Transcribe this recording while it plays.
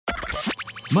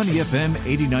Money FM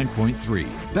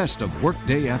 89.3, best of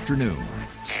workday afternoon.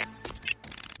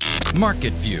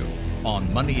 Market View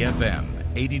on Money FM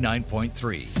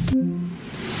 89.3.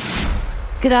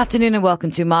 Good afternoon and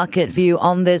welcome to Market View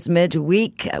on this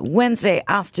midweek Wednesday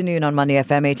afternoon on Money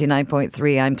FM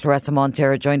 89.3. I'm Clarissa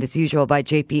Montero, joined as usual by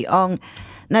JP Ong.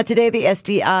 Now today the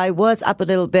STI was up a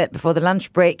little bit before the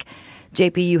lunch break.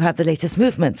 JP, you have the latest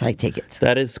movements, I take it.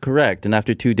 That is correct. And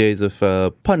after 2 days of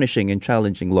punishing and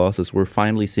challenging losses, we're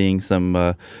finally seeing some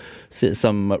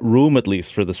room, at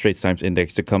least, for the Straits Times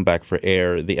Index to come back for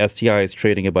air. The STI is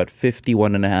trading about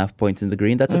 51.5 points in the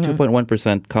green. That's a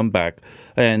 2.1% comeback.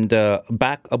 And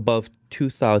back above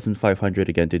 2,500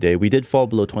 again today. We did fall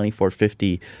below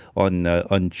 2450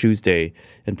 on Tuesday.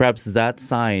 And perhaps that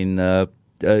sign...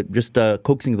 just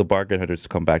coaxing the bargain hunters to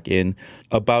come back in.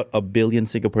 About $1 billion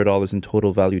Singapore dollars in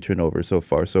total value turnover so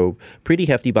far. So pretty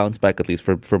hefty bounce back, at least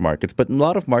for markets. But a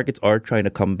lot of markets are trying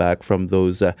to come back from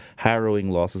those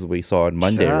harrowing losses we saw on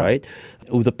Monday, right?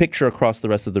 The picture across the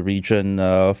rest of the region,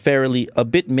 fairly a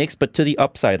bit mixed, but to the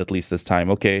upside at least this time.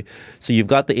 Okay, so you've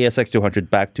got the ASX 200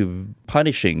 back to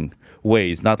punishing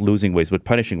ways, not losing ways, but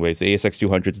punishing ways. The ASX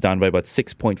 200 is down by about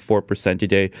 6.4%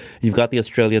 today. You've got the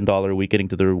Australian dollar weakening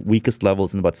to their weakest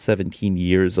levels in about 17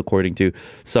 years, according to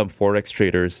some Forex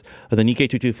traders. The Nikkei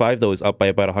 225, though, is up by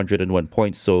about 101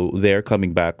 points, so they're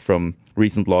coming back from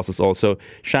recent losses also.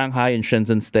 Shanghai and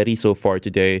Shenzhen steady so far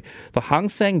today. The Hang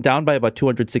Seng down by about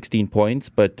 216 points,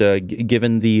 but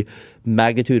given the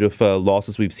magnitude of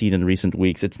losses we've seen in recent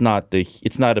weeks, it's not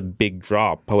a big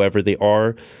drop. However, they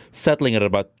are settling at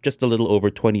about just a little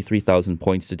over 23,000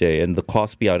 points today, and the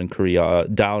Kospi out in Korea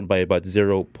down by about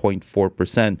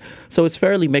 0.4%. So it's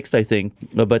fairly mixed, I think,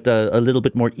 but a little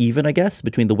bit more even, I guess,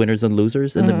 between the winners and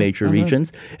losers in the major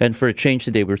regions. And for a change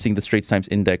today, we're seeing the Straits Times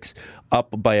Index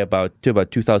up by about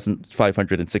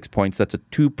 2,506 points. That's a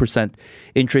 2%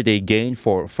 intraday gain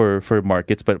for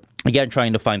markets, but again,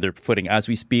 trying to find their footing as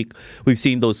we speak. We've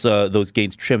seen those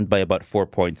gains trimmed by about 4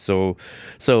 points.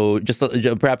 So just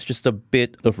perhaps just a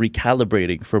bit of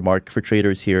recalibrating for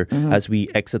traders here as we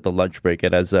exit the lunch break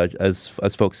and as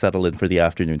folks settle in for the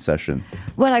afternoon session.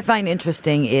 What I find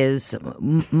interesting is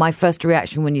my first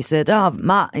reaction when you said,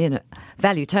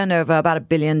 value turnover about $1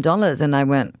 billion, and I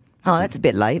went, oh, that's a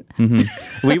bit light.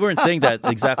 We weren't saying that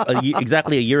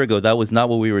exactly a year ago. That was not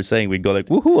what we were saying. We'd go like,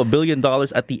 woohoo, $1 billion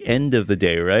at the end of the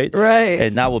day, right? Right.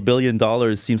 And now $1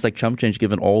 billion seems like chump change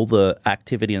given all the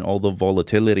activity and all the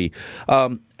volatility.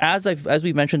 As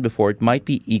we mentioned before, it might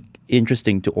be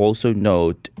interesting to also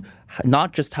note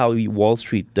not just how Wall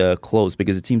Street closed,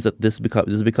 because it seems that this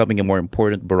is becoming a more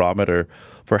important barometer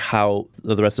for how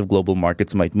the rest of global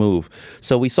markets might move.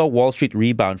 So we saw Wall Street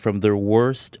rebound from their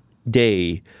worst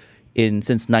day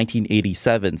since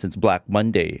 1987, since Black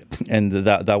Monday, and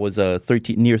that was a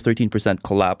near 13%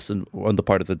 collapse on the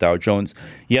part of the Dow Jones.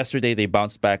 Yesterday, they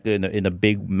bounced back in a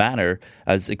big manner,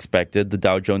 as expected. The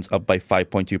Dow Jones up by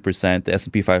 5.2%, the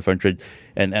S&P 500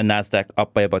 and Nasdaq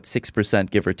up by about 6%,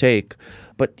 give or take.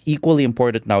 But equally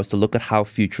important now is to look at how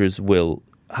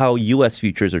U.S.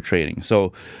 futures are trading.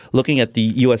 So looking at the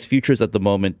U.S. futures at the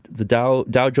moment, the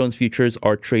Dow Jones futures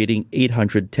are trading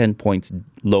 810 points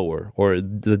lower, or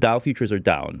the Dow futures are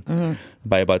down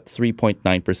by about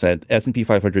 3.9%. S&P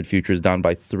 500 futures down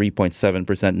by 3.7%.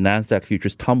 NASDAQ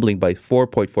futures tumbling by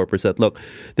 4.4%. Look,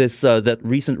 that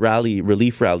recent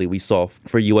relief rally we saw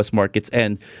for U.S. markets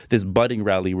and this budding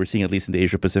rally we're seeing, at least in the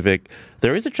Asia-Pacific,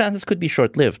 there is a chance this could be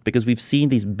short-lived because we've seen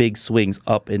these big swings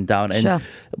up and down. And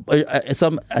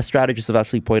some strategists have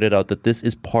actually pointed out that this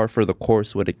is par for the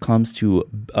course when it comes to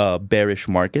bearish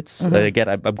markets. Again,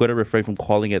 I'm going to refrain from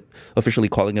officially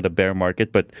calling it a bear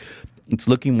market, but it's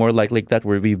looking more like that,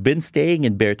 where we've been staying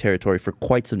in bear territory for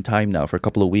quite some time now, for a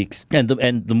couple of weeks. And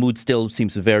the mood still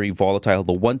seems very volatile.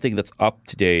 The one thing that's up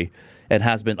today and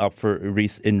has been up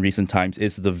in recent times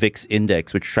is the VIX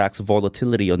index, which tracks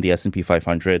volatility on the S&P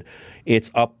 500. It's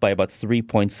up by about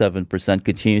 3.7%,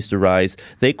 continues to rise.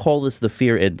 They call this the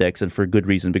fear index, and for good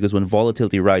reason, because when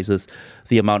volatility rises,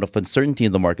 the amount of uncertainty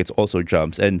in the markets also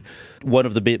jumps. And one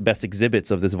of the best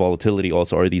exhibits of this volatility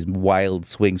also are these wild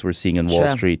swings we're seeing in Wall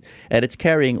Street. And it's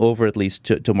carrying over at least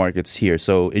to markets here.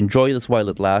 So enjoy this while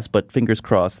it lasts, but fingers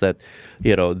crossed that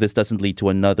this doesn't lead to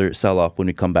another sell-off when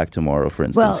we come back tomorrow, for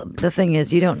instance. Well, the thing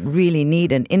is, you don't really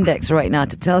need an index right now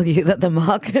to tell you that the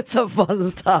markets are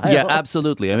volatile. Yeah,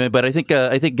 absolutely. I mean, but I think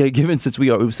given since we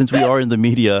are in the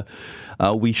media,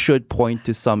 we should point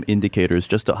to some indicators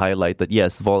just to highlight that,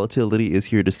 yes, volatility is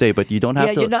here to stay, but you don't have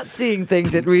to... Yeah, you're not seeing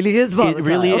things. It really is volatile. It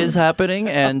really is happening,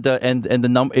 and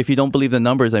if you don't believe the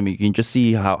numbers, I mean, you can just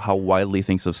see how wildly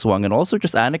things have swung, and also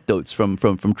just anecdotes from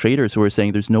traders who are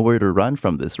saying there's nowhere to run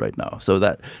from this right now. So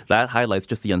that highlights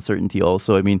just the uncertainty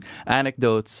also. I mean,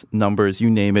 anecdotes, numbers, you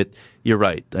name it. You're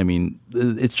right. I mean,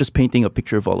 it's just painting a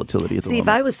picture of volatility at the moment. If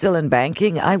I was still in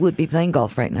banking, I would be playing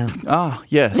golf right now. Ah,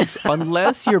 yes.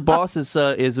 Unless your boss is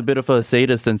a bit of a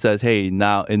sadist and says, hey,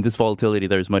 now in this volatility,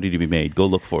 there's money to be made. Go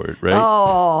look for it, right?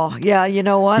 Oh, yeah. You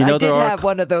know what? I did have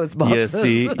one of those bosses.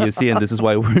 You see, and this is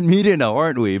why we're in media now,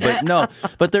 aren't we? But no,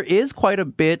 but there is quite a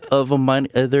bit of a money.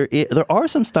 There are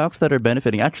some stocks that are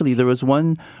benefiting. Actually, there was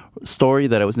one story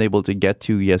that I wasn't able to get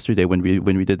to yesterday when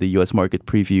we did the U.S. market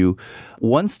preview.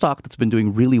 One stock that's been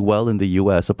doing really well in the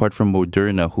U.S., apart from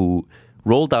Moderna, who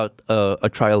rolled out a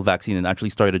trial vaccine and actually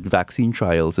started vaccine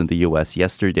trials in the U.S.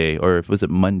 yesterday, or was it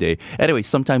Monday? Anyway,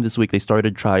 sometime this week they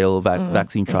started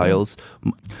vaccine trials.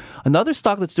 Another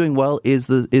stock that's doing well is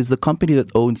the company that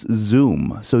owns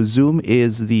Zoom. So Zoom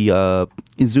is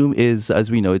as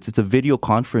we know, it's a video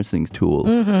conferencing tool,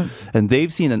 and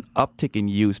they've seen an uptick in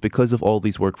use because of all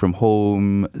these work from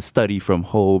home, study from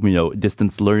home,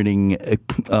 distance learning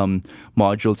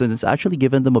modules, and it's actually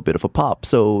given them a bit of a pop.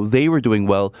 So they were doing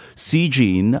well.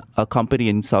 Seegene, a company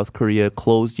in South Korea,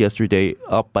 closed yesterday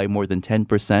up by more than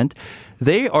 10%.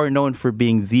 They are known for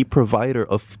being the provider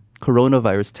of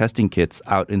coronavirus testing kits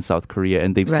out in South Korea,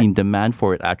 and they've seen demand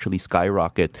for it actually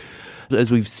skyrocket.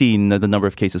 As we've seen, the number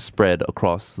of cases spread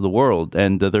across the world.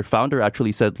 And their founder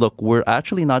actually said, look, we're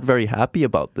actually not very happy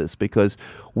about this because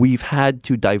we've had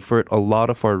to divert a lot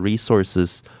of our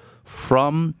resources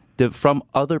from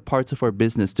other parts of our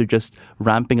business to just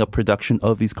ramping up production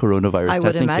of these coronavirus testing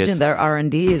kits. I would imagine their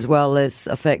R&D as well is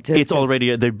affected. It's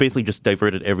already, they basically just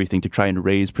diverted everything to try and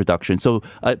raise production. So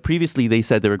previously they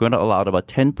said they were going to allow about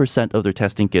 10% of their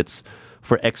testing kits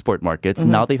for export markets.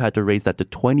 Now they've had to raise that to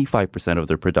 25% of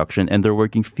their production, and they're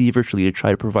working feverishly to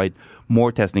try to provide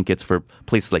more testing kits for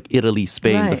places like Italy,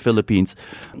 Spain, the Philippines.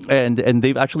 And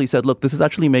they've actually said, look, this is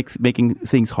actually making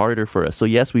things harder for us. So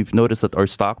yes, we've noticed that our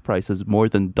stock price has more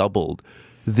than doubled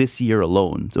this year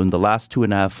alone. So in the last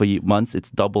 2.5 months, it's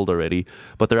doubled already.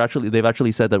 But they've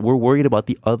actually said that we're worried about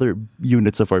the other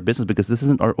units of our business because this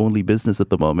isn't our only business at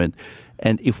the moment.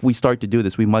 And if we start to do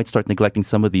this, we might start neglecting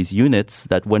some of these units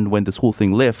that when this whole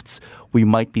thing lifts, we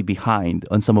might be behind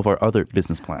on some of our other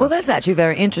business plans. Well, that's actually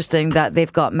very interesting that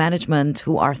they've got management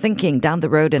who are thinking down the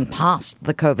road and past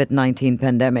the COVID-19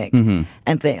 pandemic. And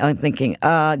I'm thinking,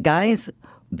 guys,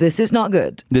 this is not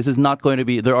good. This is not going to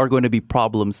be. There are going to be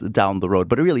problems down the road.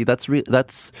 But really,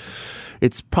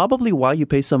 it's probably why you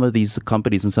pay some of these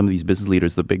companies and some of these business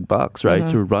leaders the big bucks, right?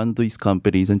 To run these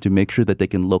companies and to make sure that they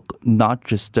can look not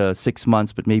just 6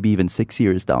 months, but maybe even 6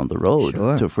 years down the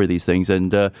road for these things.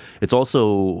 And it's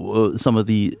also some of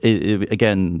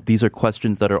again, these are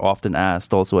questions that are often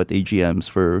asked also at AGMs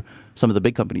for some of the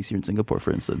big companies here in Singapore,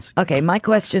 for instance. Okay, my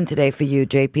question today for you,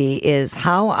 JP, is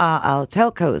how are our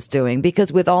telcos doing?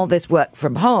 Because with all this work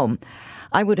from home,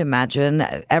 I would imagine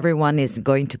everyone is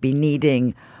going to be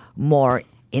needing more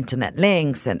internet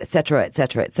links and et cetera,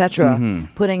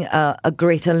 putting a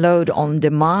greater load on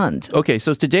demand. Okay,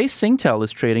 so today Singtel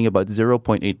is trading about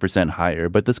 0.8% higher,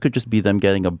 but this could just be them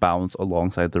getting a bounce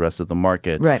alongside the rest of the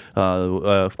market. Right.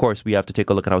 Of course, we have to take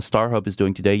a look at how StarHub is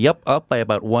doing today. Yep, up by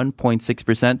about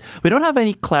 1.6%. We don't have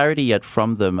any clarity yet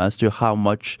from them as to how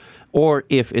much or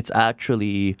if it's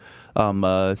actually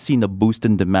seen a boost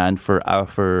in demand for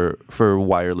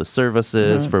wireless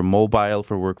services, for mobile,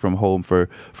 for work from home, for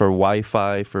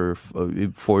Wi-Fi, for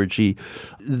 4G.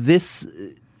 This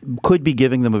could be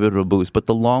giving them a bit of a boost, but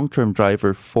the long-term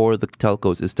driver for the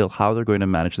telcos is still how they're going to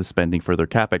manage the spending for their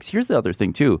capex. Here's the other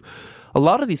thing too. A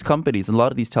lot of these companies and a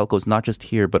lot of these telcos, not just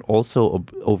here, but also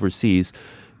overseas,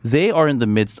 they are in the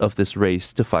midst of this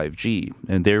race to 5G,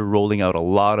 and they're rolling out a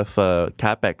lot of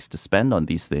capex to spend on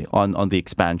these things, on the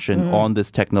expansion, on this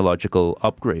technological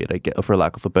upgrade, for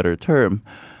lack of a better term.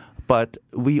 But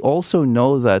we also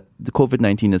know that the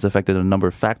COVID-19 has affected a number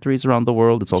of factories around the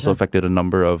world. It's also affected a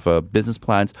number of business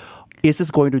plans. Is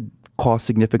this going to cause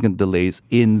significant delays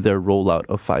in their rollout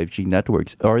of 5G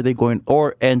networks? Are they going,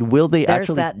 and will they There's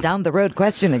that down the road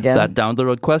question again. That down the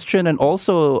road question. And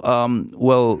also,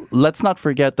 let's not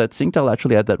forget that Singtel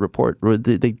actually had that report.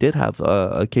 They did have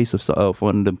a case of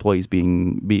one of the employees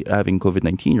having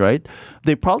COVID-19, right?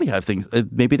 They probably have things,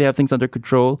 maybe they have things under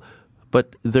control.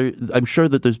 But I'm sure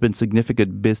that there's been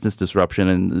significant business disruption,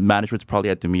 and management's probably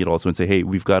had to meet also and say, "Hey,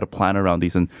 we've got a plan around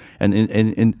these and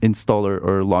install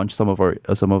or launch some of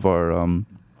our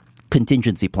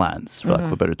contingency plans, for lack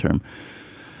of a better term."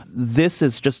 this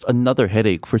is just another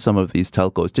headache for some of these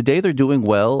telcos. Today they're doing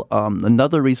well.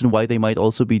 Another reason why they might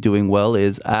also be doing well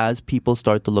is as people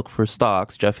start to look for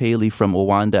stocks. Jeff Haley from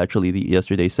Owanda actually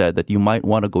yesterday said that you might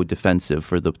want to go defensive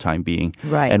for the time being.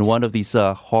 Right. And one of these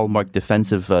hallmark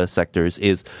defensive sectors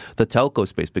is the telco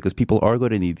space because people are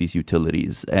going to need these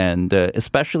utilities. And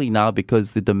especially now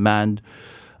because the demand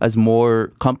as more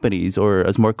companies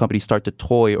start to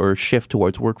toy or shift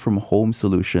towards work from home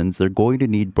solutions, they're going to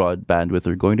need broadband.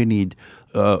 They're going to need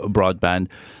broadband.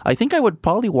 I think I would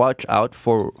probably watch out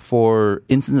for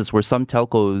instances where some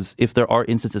telcos, if there are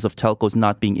instances of telcos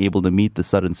not being able to meet the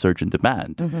sudden surge in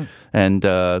demand, and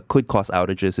could cause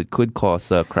outages. It could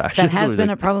cause crashes. That has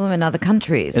been a problem in other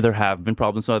countries. There have been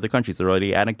problems in other countries. There are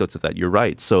already anecdotes of that. You're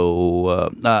right. So,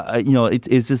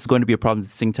 is this going to be a problem that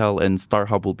Singtel and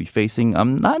StarHub will be facing?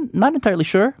 I'm not entirely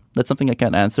sure. That's something I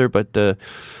can't answer, but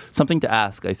something to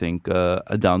ask, I think,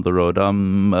 down the road.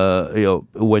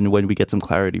 When we get some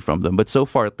clarity from them. But so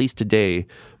far, at least today,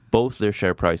 both their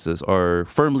share prices are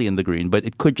firmly in the green. But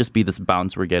it could just be this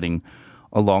bounce we're getting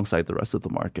alongside the rest of the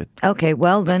market. Okay,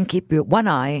 well then keep your one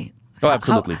eye. Oh,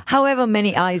 absolutely. However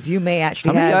many eyes you may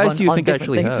actually have. How many eyes do you think I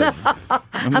different actually things. have?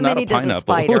 How many does a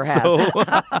spider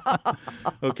have?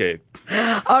 Okay.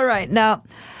 All right. Now,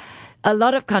 a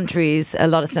lot of countries, a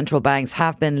lot of central banks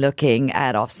have been looking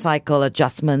at off-cycle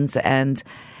adjustments and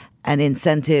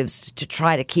incentives to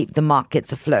try to keep the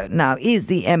markets afloat. Now, is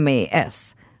the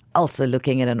MAS also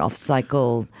looking at an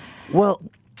off-cycle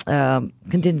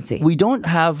contingency? We don't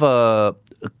have a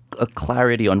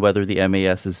clarity on whether the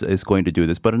MAS is going to do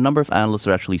this, but a number of analysts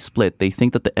are actually split. They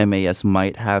think that the MAS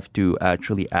might have to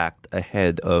actually act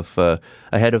ahead of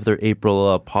their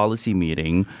April policy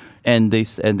meeting. And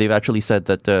they've actually said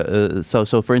that.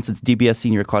 So for instance, DBS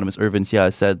senior economist Irvin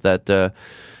Sia said that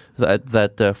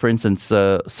for instance,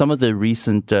 some of the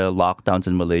recent lockdowns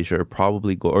in Malaysia are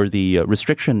probably or the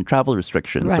travel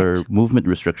restrictions right. or movement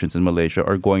restrictions in Malaysia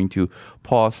are going to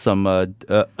pause some or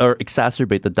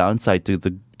exacerbate the downside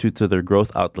to their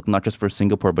growth outlook, not just for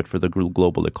Singapore but for the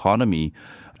global economy.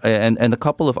 And a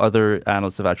couple of other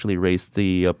analysts have actually raised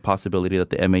the possibility that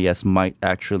the MAS might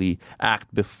actually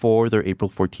act before their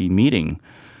April 14 meeting.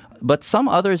 But some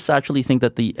others actually think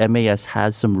that the MAS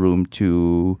has some room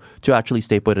to actually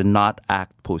stay put and not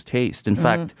act post-haste. In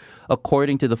fact,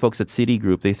 according to the folks at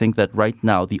Citigroup, they think that right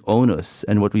now the onus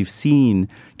and what we've seen,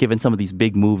 given some of these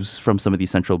big moves from some of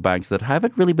these central banks that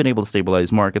haven't really been able to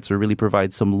stabilize markets or really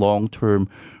provide some long-term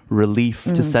relief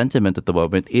to sentiment at the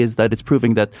moment, is that it's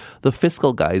proving that the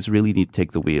fiscal guys really need to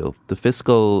take the wheel. The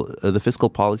fiscal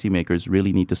policymakers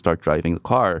really need to start driving the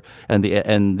car, and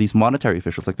these monetary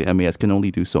officials like the MAS can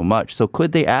only do so much. So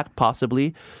could they act?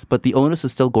 Possibly, but the onus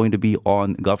is still going to be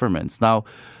on governments. Now,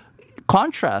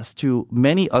 contrast to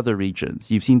many other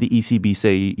regions, you've seen the ECB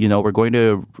say, we're going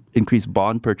to increase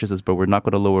bond purchases, but we're not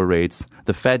going to lower rates.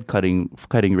 The Fed cutting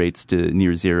rates to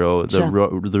near zero. The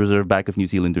Reserve Bank of New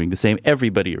Zealand doing the same.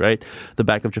 Everybody, right? The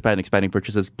Bank of Japan expanding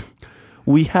purchases.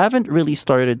 We haven't really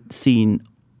started seeing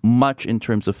much in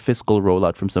terms of fiscal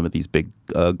rollout from some of these big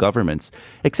governments,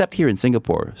 except here in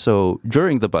Singapore. So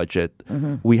during the budget,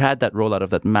 we had that rollout of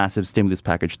that massive stimulus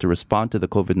package to respond to the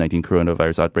COVID-19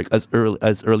 coronavirus outbreak as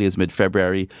early as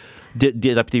mid-February.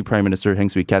 Deputy Prime Minister Heng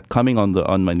Swee Keat coming on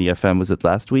Money FM, was it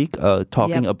last week,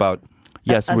 talking about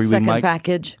a second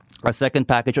package. A second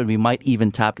package, and we might even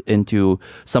tap into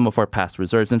some of our past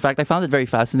reserves. In fact, I found it very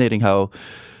fascinating how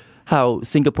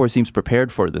Singapore seems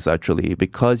prepared for this, actually,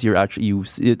 because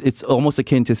it's almost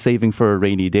akin to saving for a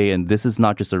rainy day, and this is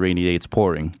not just a rainy day, it's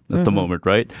pouring at the moment,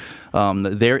 right?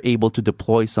 They're able to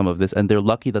deploy some of this, and they're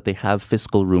lucky that they have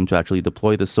fiscal room to actually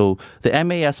deploy this. So the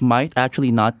MAS might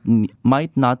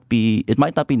not be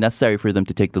necessary for them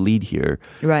to take the lead here.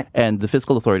 Right. And the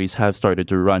fiscal authorities have started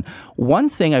to run. One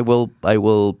thing I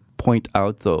will point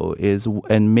out, though, is,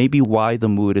 and maybe why the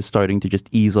mood is starting to just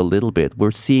ease a little bit, we're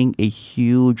seeing a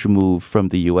huge move from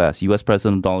the U.S. U.S.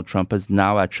 President Donald Trump has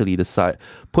now actually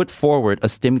put forward a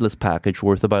stimulus package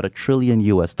worth about $1 trillion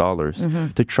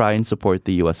to try and support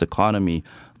the U.S. economy.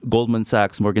 Goldman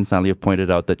Sachs, Morgan Stanley have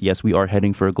pointed out that, yes, we are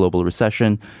heading for a global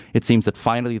recession. It seems that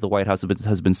finally the White House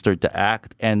has been stirred to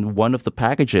act. And one of the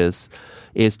packages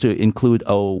is to include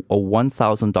a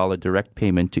 $1,000 direct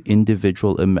payment to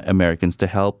individual Americans to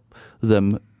help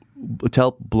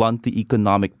blunt the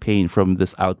economic pain from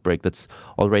this outbreak that's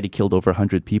already killed over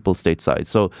 100 people stateside.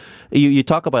 So you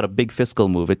talk about a big fiscal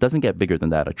move. It doesn't get bigger than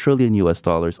that. $1 trillion,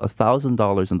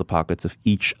 $1,000 in the pockets of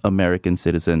each American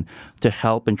citizen to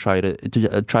help and try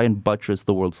and buttress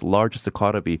the world's largest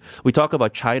economy. We talk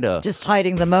about China just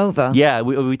tiding them over. Yeah,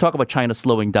 we talk about China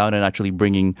slowing down and actually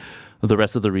bringing the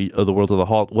rest of the world to the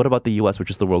halt. What about the U.S.,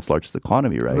 which is the world's largest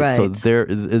economy, right? Right. So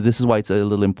this is why it's a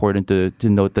little important to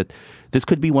note that this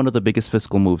could be one of the biggest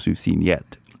fiscal moves we've seen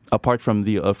yet. Apart from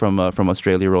from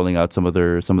Australia rolling out some of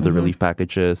the relief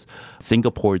packages,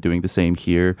 Singapore doing the same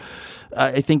here,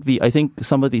 I think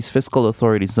some of these fiscal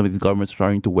authorities, some of these governments are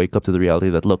starting to wake up to the reality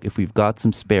that, look, if we've got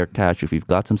some spare cash, if we've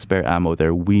got some spare ammo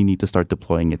there, we need to start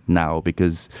deploying it now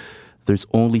because there's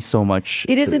only so much.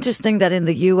 It is interesting that in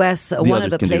the U.S., one of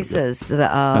the places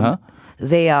that,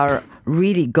 they are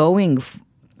really going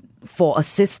for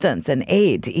assistance and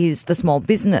aid is the small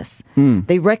business.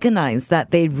 They recognize that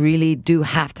they really do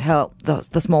have to help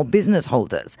the small business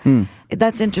holders.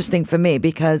 That's interesting for me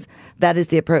because that is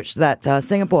the approach that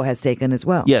Singapore has taken as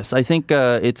well. Yes, I think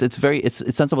it's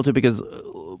sensible too because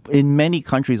in many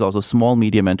countries also small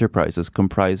medium enterprises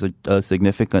comprise a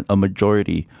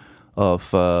majority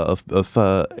of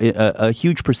a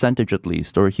huge percentage at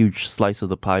least, or a huge slice of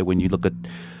the pie when you look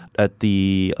at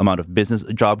the amount of business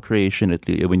job creation,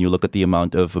 when you look at the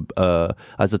amount of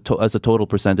as a total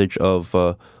percentage of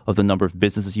the number of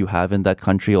businesses you have in that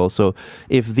country. Also,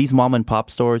 if these mom and pop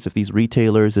stores, if these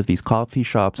retailers, if these coffee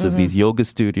shops, if these yoga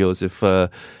studios, if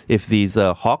these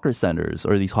hawker centers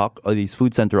or these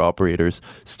food center operators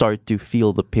start to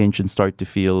feel the pinch and start to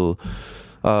feel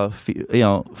start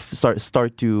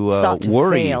to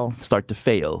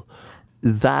fail,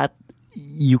 that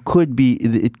you could be,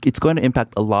 it's going to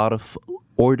impact a lot of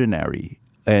ordinary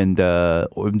and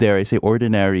dare I say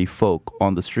ordinary folk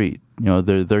on the street. You know,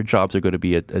 their jobs are going to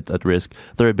be at risk.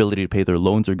 Their ability to pay their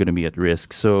loans are going to be at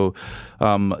risk. So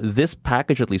this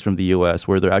package, at least from the U.S.,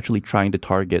 where they're actually trying to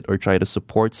target or try to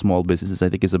support small businesses, I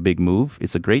think is a big move.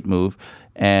 It's a great move.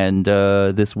 And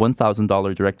this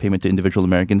 $1,000 direct payment to individual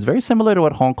Americans, very similar to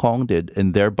what Hong Kong did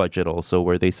in their budget also,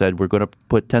 where they said we're going to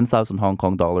put 10,000 Hong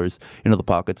Kong dollars into the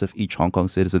pockets of each Hong Kong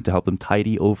citizen to help them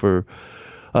to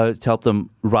help them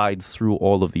ride through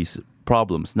all of these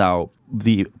problems. Now,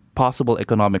 the possible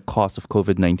economic cost of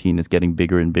COVID-19 is getting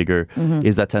bigger and bigger.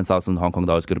 Is that 10,000 Hong Kong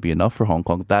dollars going to be enough for Hong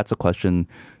Kong? That's a question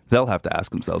they'll have to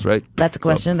ask themselves, right? That's a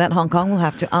question that Hong Kong will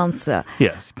have to answer.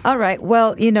 Yes. All right.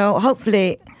 Well,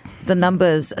 hopefully the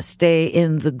numbers stay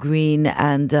in the green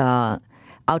and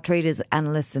our traders,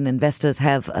 analysts, and investors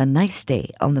have a nice day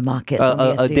on the markets.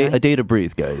 A day to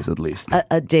breathe, guys, at least.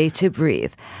 A day to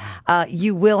breathe.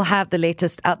 You will have the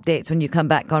latest updates when you come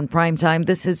back on Prime Time.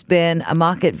 This has been a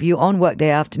Market View on Workday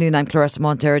Afternoon. I'm Clarissa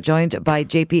Montero, joined by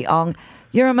JP Ong.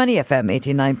 You're on Money FM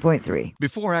 89.3.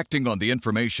 Before acting on the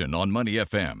information on Money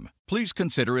FM, please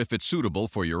consider if it's suitable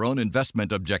for your own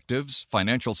investment objectives,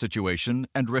 financial situation,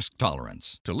 and risk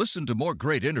tolerance. To listen to more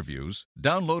great interviews,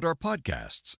 download our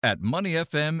podcasts at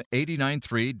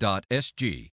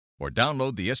moneyfm893.sg or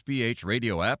download the SPH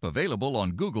radio app available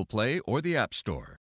on Google Play or the App Store.